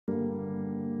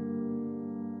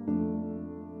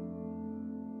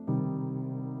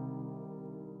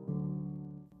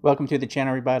Welcome to the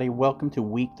channel, everybody. Welcome to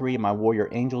week 3 of my Warrior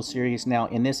Angel series. Now,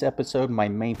 in this episode, my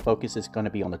main focus is going to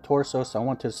be on the torso, so I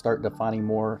want to start defining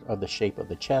more of the shape of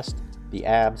the chest, the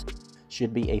abs.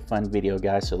 Should be a fun video,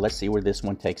 guys, so let's see where this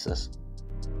one takes us.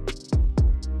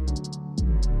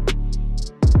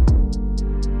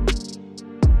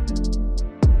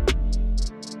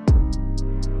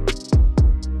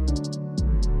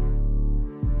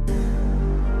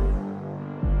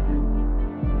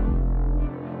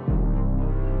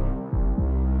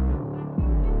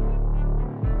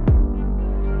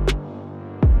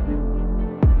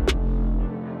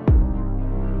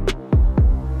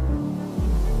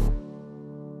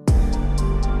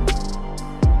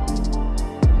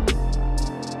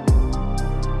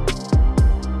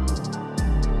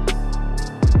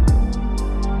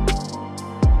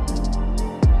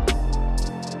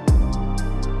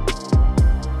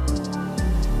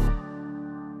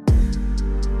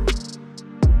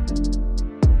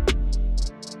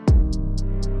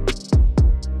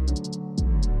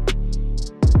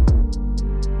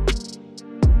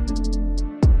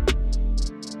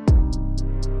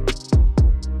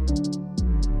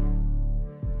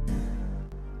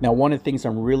 Now, one of the things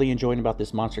I'm really enjoying about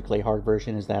this Monster Clay hard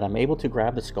version is that I'm able to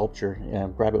grab the sculpture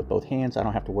and grab it with both hands. I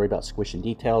don't have to worry about squishing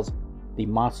details. The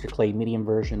Monster Clay medium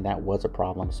version, that was a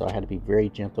problem, so I had to be very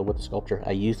gentle with the sculpture.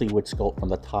 I usually would sculpt from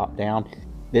the top down.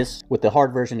 This, with the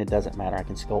hard version, it doesn't matter. I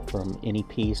can sculpt from any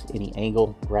piece, any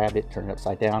angle, grab it, turn it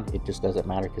upside down. It just doesn't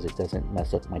matter because it doesn't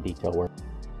mess up my detail work.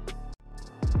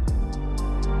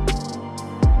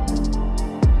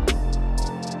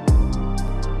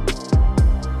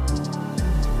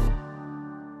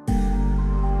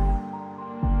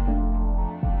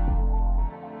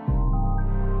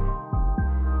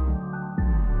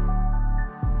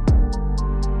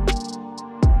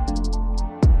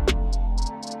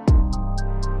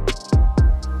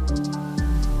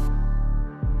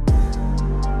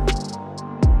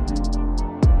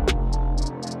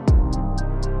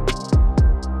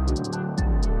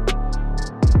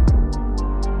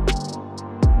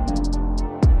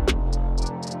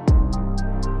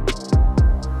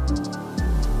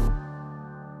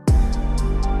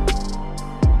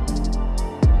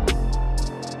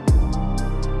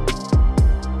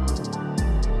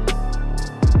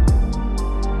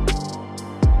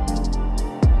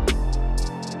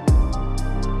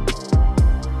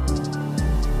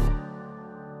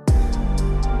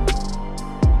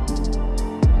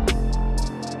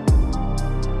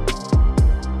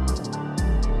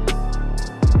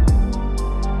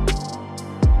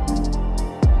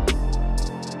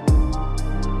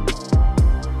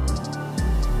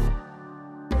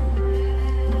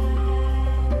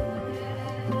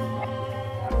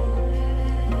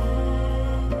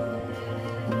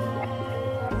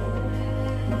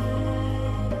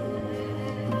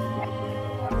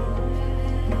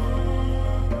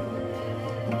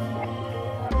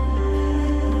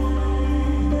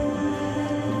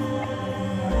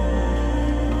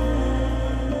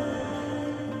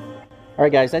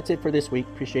 Alright guys, that's it for this week.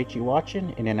 Appreciate you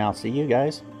watching, and then I'll see you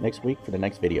guys next week for the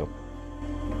next video.